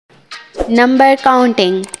Number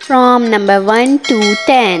counting from number 1 to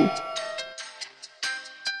 10.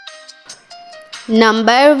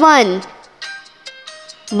 Number 1.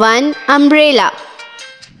 1 umbrella.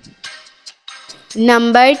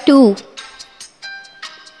 Number 2.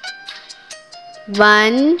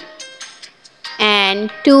 1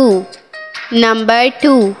 and 2. Number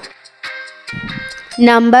 2.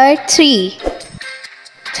 Number 3.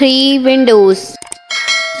 3 windows.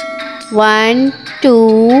 1,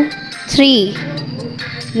 2, 3.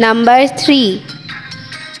 Number 3.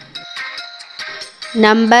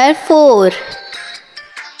 Number 4.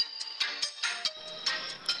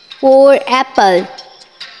 4 apple.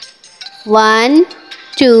 1,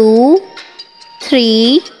 2,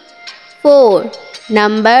 3, 4.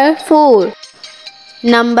 Number 4.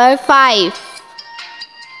 Number 5.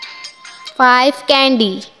 5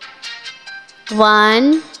 candy.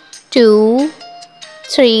 1, 2,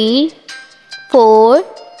 3, 4,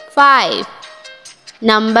 5.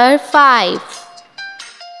 Number 5.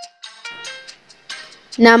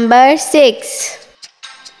 Number 6.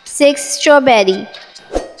 6 strawberry.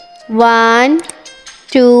 1,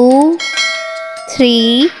 2,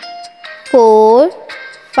 3, 4,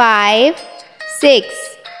 5, 6.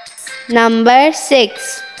 Number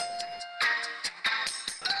 6.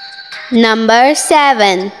 Number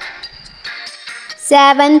 7.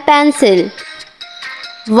 7 pencil.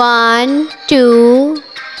 1, 2,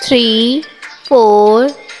 3, 4,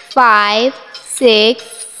 5, 6,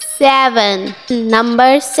 7.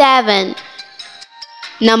 Number 7.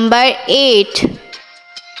 Number 8.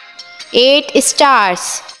 8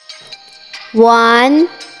 stars. 1,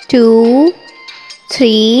 2,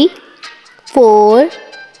 3, 4,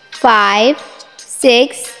 5,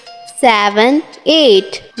 6, 7,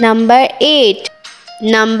 8. Number 8.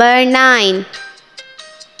 Number 9.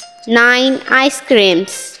 9 ice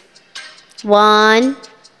creams. 1,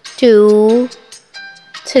 2,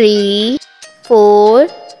 3, 4,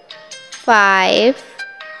 5,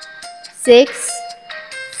 6,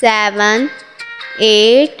 7,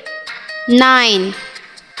 8, 9.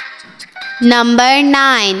 Number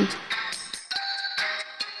 9.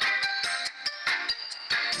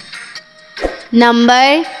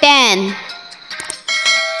 Number 10.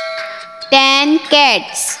 10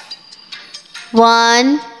 cats.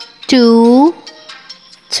 1, 2,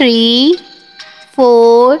 3,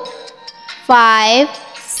 4, 5,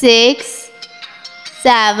 6,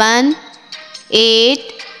 7, 8,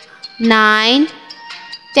 9,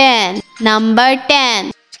 10. Number 10.